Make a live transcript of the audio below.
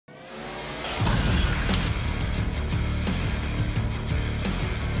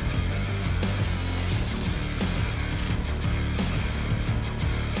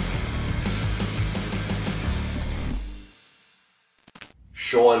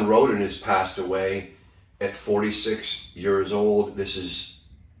Shawn Rhoden has passed away at 46 years old. This is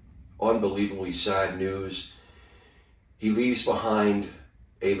unbelievably sad news. He leaves behind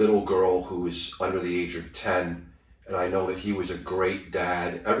a little girl who is under the age of 10, and I know that he was a great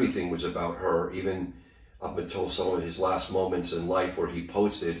dad. Everything was about her, even up until some of his last moments in life where he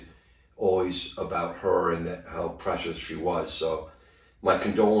posted always about her and how precious she was. So my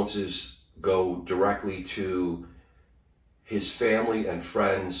condolences go directly to his family and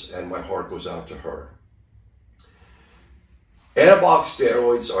friends, and my heart goes out to her. Anabolic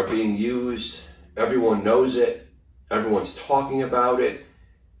steroids are being used. Everyone knows it. Everyone's talking about it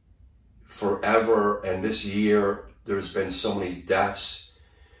forever. And this year, there's been so many deaths.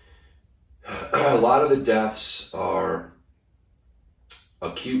 A lot of the deaths are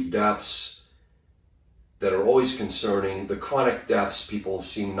acute deaths that are always concerning. The chronic deaths people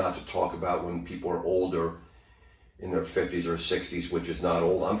seem not to talk about when people are older, in their 50s or 60s, which is not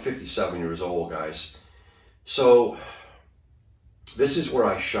old. I'm 57 years old, guys. So this is where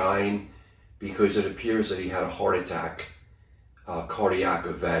I shine, because it appears that he had a heart attack, cardiac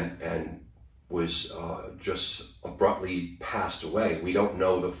event, and was just abruptly passed away. We don't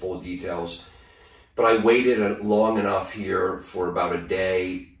know the full details, but I waited long enough here for about a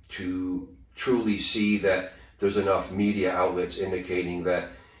day to truly see that there's enough media outlets indicating that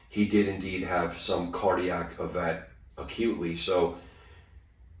he did indeed have some cardiac event acutely. So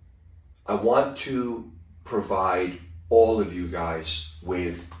I want to provide all of you guys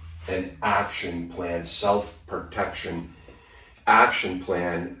with an action plan, self-protection action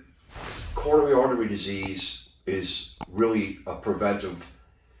plan. Coronary artery disease is really a preventive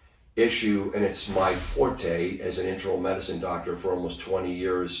issue, and it's my forte as an internal medicine doctor for almost 20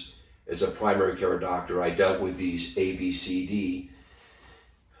 years. As a primary care doctor, I dealt with these ABCD.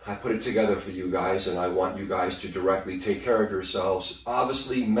 I put it together for you guys, and I want you guys to directly take care of yourselves.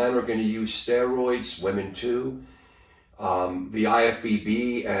 Obviously, men are going to use steroids, women too. The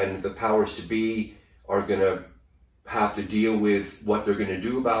IFBB and the powers to be are going to have to deal with what they're going to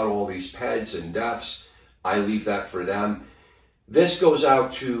do about all these PEDs and deaths. I leave that for them. This goes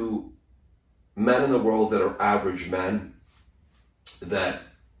out to men in the world that are average men, that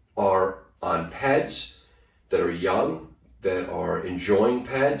are on PEDs, that are young, that are enjoying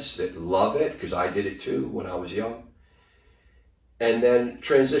PEDs, that love it, because I did it too when I was young. And then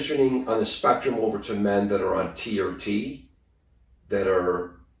transitioning on the spectrum over to men that are on TRT, that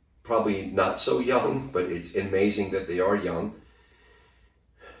are probably not so young, but it's amazing that they are young.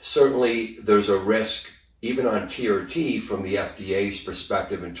 Certainly there's a risk, even on TRT, from the FDA's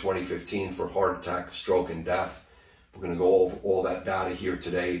perspective in 2015 for heart attack, stroke, and death. We're going to go over all that data here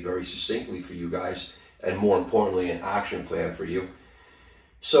today very succinctly for you guys, and more importantly, an action plan for you.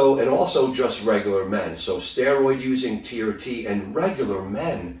 So, and also just regular men. So steroid using TRT and regular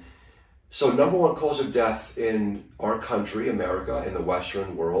men. So #1 cause of death in our country, America, in the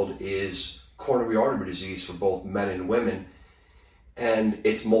Western world, is coronary artery disease for both men and women. And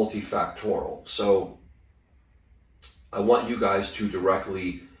it's multifactorial. So I want you guys to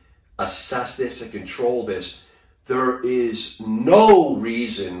directly assess this and control this. There is no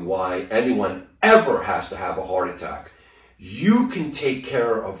reason why anyone ever has to have a heart attack. You can take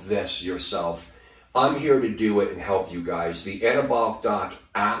care of this yourself. I'm here to do it and help you guys. The Anabolic Doc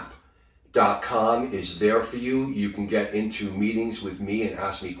app.com is there for you. You can get into meetings with me and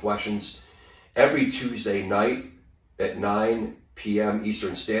ask me questions every Tuesday night at 9 p.m.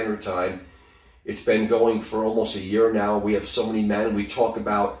 Eastern Standard Time. It's been going for almost a year now. We have so many men. We talk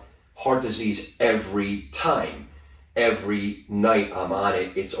about heart disease every time. Every night I'm on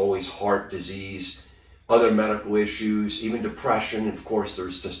it, it's always heart disease, other medical issues, even depression. Of course,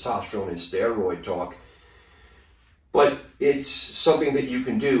 there's testosterone and steroid talk. But it's something that you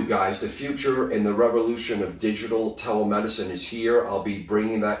can do, guys. The future and the revolution of digital telemedicine is here. I'll be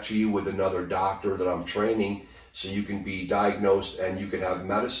bringing that to you with another doctor that I'm training, so you can be diagnosed and you can have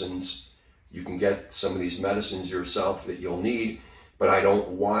medicines. You can get some of these medicines yourself that you'll need. But I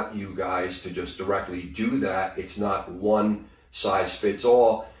don't want you guys to just directly do that. It's not one size fits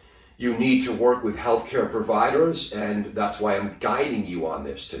all. You need to work with healthcare providers, and that's why I'm guiding you on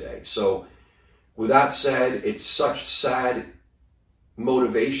this today. So with that said, it's such sad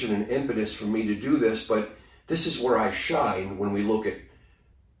motivation and impetus for me to do this, but this is where I shine when we look at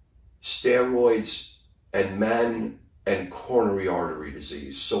steroids and men and coronary artery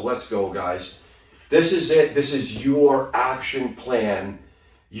disease. So let's go, guys. This is it. This is your action plan.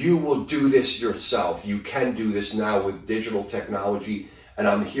 You will do this yourself. You can do this now with digital technology, and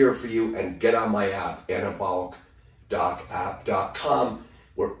I'm here for you. And get on my app, anabolicdocapp.com,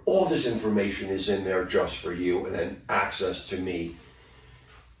 where all this information is in there just for you, and then access to me.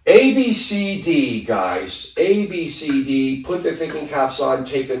 A, B, C, D, guys. A, B, C, D. Put the thinking caps on.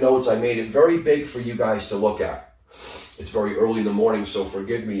 Take the notes. I made it very big for you guys to look at. It's very early in the morning, so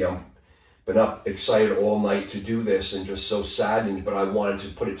forgive me. I've been up excited all night to do this and just so saddened, but I wanted to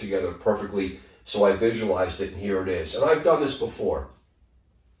put it together perfectly, so I visualized it, and here it is. And I've done this before.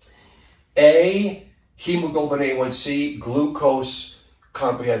 A, hemoglobin A1C, glucose,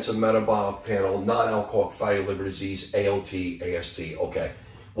 comprehensive metabolic panel, non-alcoholic fatty liver disease, ALT, AST. Okay,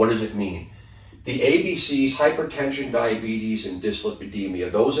 what does it mean? The ABCs, hypertension, diabetes, and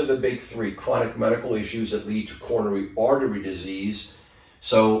dyslipidemia. Those are the big three chronic medical issues that lead to coronary artery disease.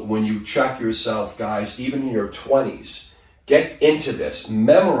 So when you check yourself, guys, even in your 20s, get into this.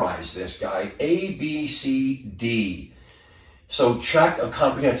 Memorize this, guy. A, B, C, D. So check a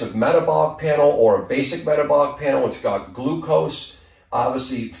comprehensive metabolic panel or a basic metabolic panel. It's got glucose,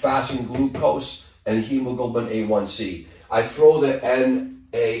 obviously fasting glucose, and hemoglobin A1C. I throw the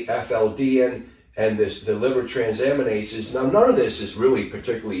NAFLD in and the liver transaminases. Now, none of this is really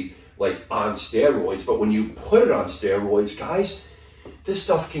particularly like on steroids, but when you put it on steroids, guys, this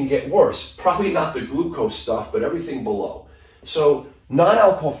stuff can get worse. Probably not the glucose stuff, but everything below. So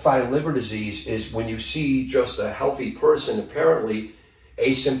non-alcoholic fatty liver disease is when you see just a healthy person, apparently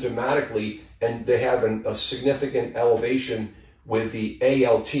asymptomatically, and they have a significant elevation with the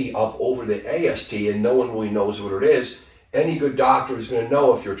ALT up over the AST, and no one really knows what it is. Any good doctor is going to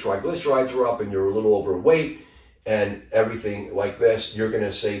know if your triglycerides are up and you're a little overweight and everything like this, you're going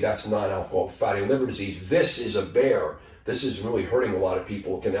to say that's non-alcoholic fatty liver disease. This is a bear. This is really hurting a lot of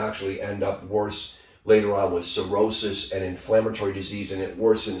people. It can actually end up worse later on with cirrhosis and inflammatory disease, and it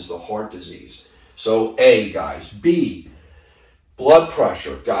worsens the heart disease. So A, guys. B, blood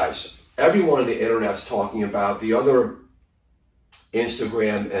pressure. Guys, everyone on the internet's talking about the other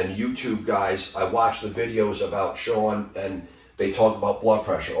Instagram and YouTube guys. I watch the videos about Shawn and they talk about blood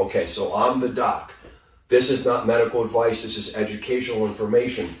pressure. Okay, so I'm the doc. This is not medical advice. This is educational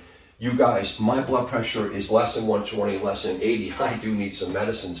information. You guys, my blood pressure is less than 120, less than 80. I do need some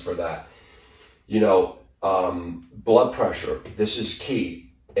medicines for that. You know, blood pressure, this is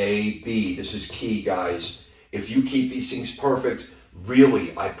key. A, B, this is key, guys. If you keep these things perfect,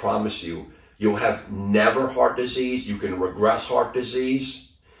 really, I promise you, you'll have never heart disease. You can regress heart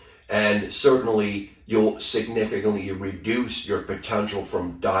disease. And certainly, you'll significantly reduce your potential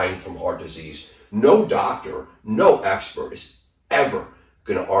from dying from heart disease. No doctor, no expert is ever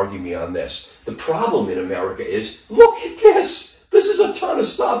going to argue me on this. The problem in America is, look at this. This is a ton of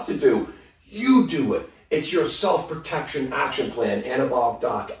stuff to do. You do it. It's your self-protection action plan, Anabolic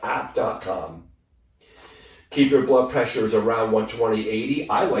Doc, app.com. Keep your blood pressures around 120, 80.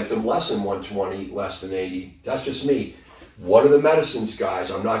 I like them less than 120, less than 80. That's just me. What are the medicines, guys?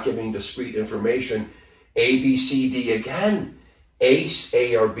 I'm not giving discrete information. A, B, C, D again. ACE,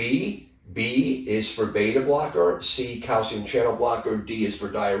 A or B. B is for beta blocker. C, calcium channel blocker. D is for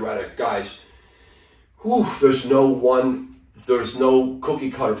diuretic. Guys, there's no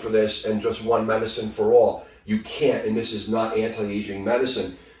cookie cutter for this and just one medicine for all. You can't, and this is not anti-aging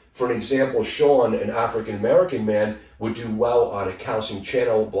medicine. For an example, Shawn, an African-American man, would do well on a calcium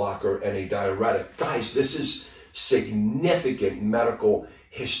channel blocker and a diuretic. Guys, this is significant medical,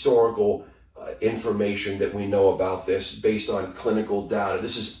 historical information that we know about this based on clinical data.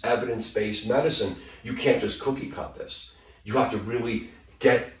 This is evidence-based medicine. You can't just cookie cut this. You have to really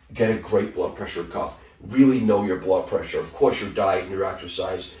get a great blood pressure cuff. Really know your blood pressure. Of course, your diet and your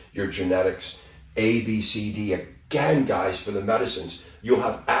exercise, your genetics, A, B, C, D. Again, guys, for the medicines, you'll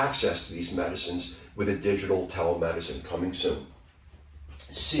have access to these medicines with a digital telemedicine coming soon.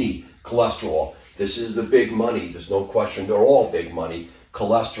 C, cholesterol. This is the big money. There's no question. They're all big money.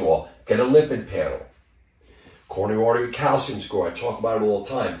 Cholesterol. Get a lipid panel. Coronary artery calcium score. I talk about it all the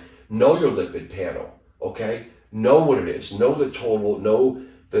time. Know your lipid panel, okay? Know what it is. Know the total. Know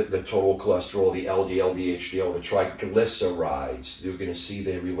the total cholesterol, the LDL, the HDL, the triglycerides. You're going to see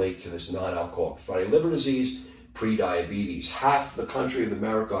they relate to this non-alcoholic fatty liver disease, pre-diabetes. Half the country of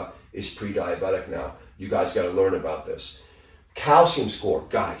America is pre-diabetic now. You guys got to learn about this. Calcium score.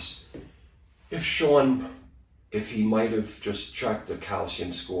 Guys, if Shawn, if he might have just checked the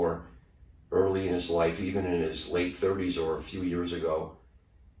calcium score early in his life, even in his late 30s or a few years ago,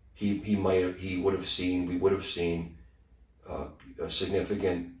 we would have seen a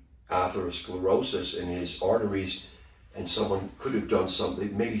significant atherosclerosis in his arteries, and someone could have done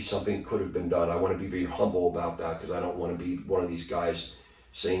something. Maybe something could have been done. I want to be very humble about that because I don't want to be one of these guys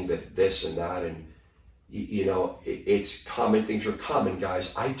saying that this and that, and you know, it's common. Things are common,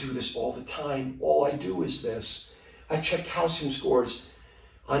 guys. I do this all the time. All I do is this. I check calcium scores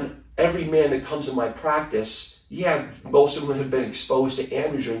on every man that comes in my practice Yeah, most of them have been exposed to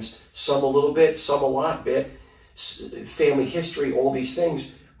androgens, some a little bit, some a lot bit, family history, all these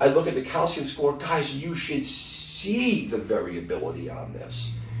things. I look at the calcium score, guys, you should see the variability on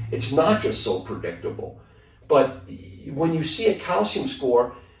this. It's not just so predictable. But when you see a calcium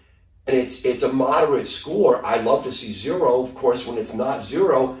score, and it's a moderate score, I love to see 0. Of course, when it's not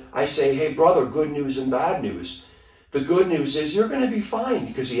 0, I say, hey, brother, good news and bad news. The good news is you're going to be fine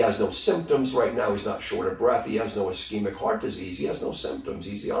because he has no symptoms right now. He's not short of breath. He has no ischemic heart disease. He has no symptoms.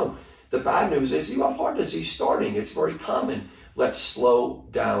 He's young. The bad news is you have heart disease starting. It's very common. Let's slow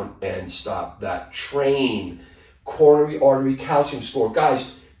down and stop that train. Coronary artery calcium score.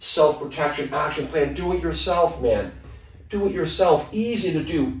 Guys, self-protection action plan. Do it yourself, man. Do it yourself. Easy to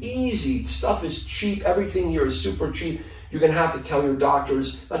do. Easy. Stuff is cheap. Everything here is super cheap. You're going to have to tell your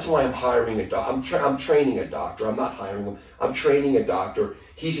doctors. That's why I'm hiring a doctor. I'm training a doctor. I'm not hiring him. I'm training a doctor.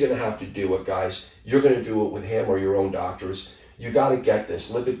 He's going to have to do it, guys. You're going to do it with him or your own doctors. You got to get this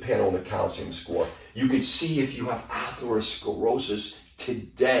lipid panel and the calcium score. You can see if you have atherosclerosis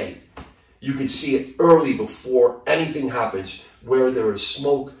today. You can see it early before anything happens. Where there is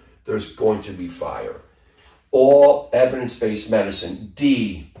smoke, there's going to be fire. All evidence-based medicine.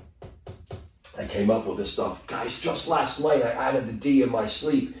 D. I came up with this stuff. Guys, just last night I added the D in my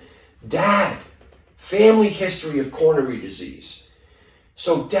sleep. Dad. Family history of coronary disease.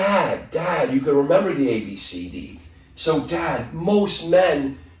 So dad, you can remember the ABCD. So dad, most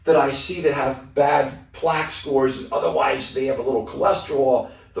men that I see that have bad plaque scores, otherwise they have a little cholesterol,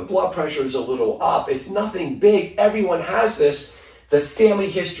 the blood pressure is a little up, it's nothing big, everyone has this. The family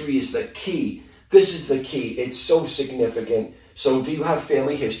history is the key. This is the key. It's so significant. So do you have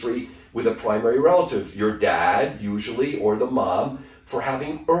family history with a primary relative, your dad usually, or the mom, for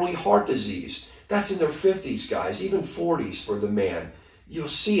having early heart disease? That's in their 50s, guys, even 40s for the man. You'll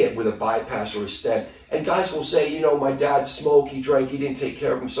see it with a bypass or a stent. And guys will say, you know, my dad smoked, he drank, he didn't take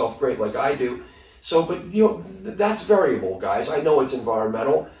care of himself great like I do. So, but, you know, that's variable, guys. I know it's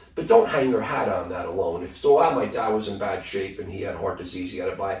environmental, but don't hang your hat on that alone. If so, my dad was in bad shape and he had heart disease, he had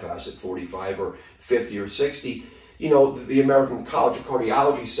a bypass at 45 or 50 or 60. You know, the American College of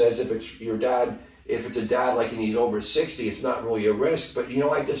Cardiology says if it's your dad, if it's a dad like and he's over 60, it's not really a risk. But, you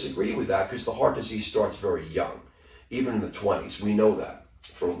know, I disagree with that because the heart disease starts very young, even in the 20s. We know that.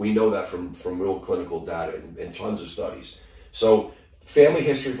 We know that from real clinical data and tons of studies. So family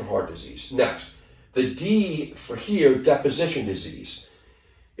history for heart disease. Next, the D for here, deposition disease.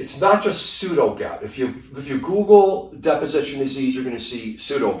 It's not just pseudo gout. If you Google deposition disease, you're going to see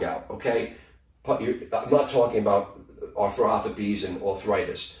pseudo gout. Okay, I'm not talking about arthropathies and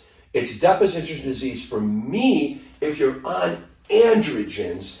arthritis. It's deposition disease for me. If you're on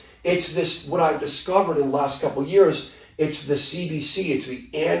androgens, it's this. What I've discovered in the last couple of years. It's the CBC. It's the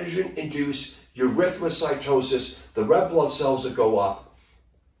androgen-induced erythrocytosis. The red blood cells that go up,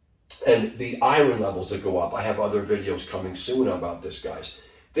 and the iron levels that go up. I have other videos coming soon about this, guys.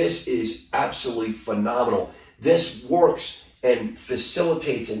 This is absolutely phenomenal. This works and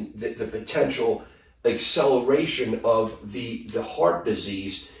facilitates the potential acceleration of the heart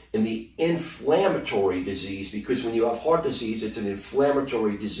disease and the inflammatory disease, because when you have heart disease, it's an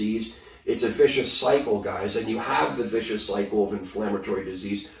inflammatory disease. It's a vicious cycle, guys, and you have the vicious cycle of inflammatory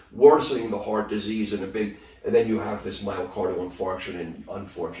disease worsening the heart disease and then you have this myocardial infarction and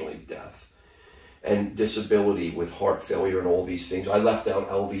unfortunately death and disability with heart failure and all these things. I left out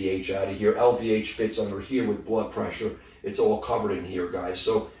LVH out of here. LVH fits under here with blood pressure. It's all covered in here, guys.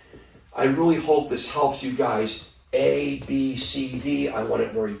 So I really hope this helps you guys. A, B, C, D. I want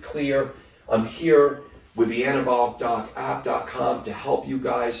it very clear. I'm here with the Anabolic Doc app.com to help you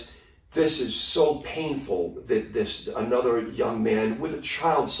guys. This is so painful that another young man with a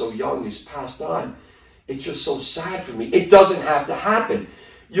child so young is passed on. It's just so sad for me. It doesn't have to happen.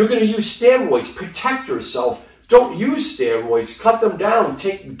 You're going to use steroids. Protect yourself. Don't use steroids. Cut them down.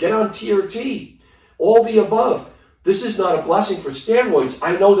 Get on TRT. All the above. This is not a blessing for steroids.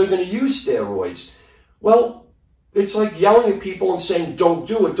 I know they're going to use steroids. Well, it's like yelling at people and saying, don't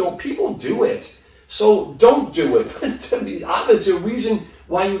do it. Don't people do it? So don't do it. There's a reason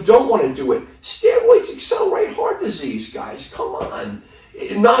why you don't want to do it. Steroids accelerate heart disease, guys. Come on.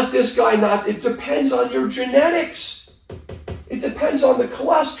 Not this guy, it depends on your genetics. It depends on the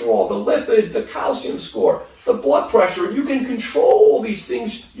cholesterol, the lipid, the calcium score, the blood pressure. You can control all these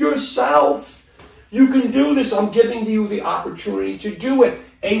things yourself. You can do this. I'm giving you the opportunity to do it.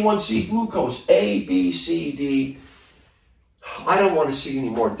 A1C glucose, A, B, C, D. I don't want to see any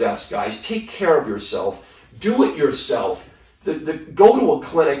more deaths, guys. Take care of yourself. Do it yourself. Go to a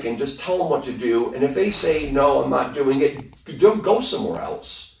clinic and just tell them what to do. And if they say, no, I'm not doing it, go somewhere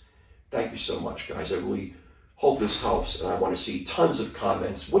else. Thank you so much, guys. I really Hope this helps, and I want to see tons of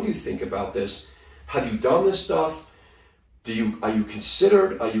comments. What do you think about this? Have you done this stuff? Are you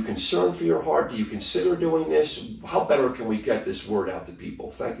concerned for your heart? Do you consider doing this? How better can we get this word out to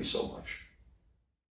people? Thank you so much.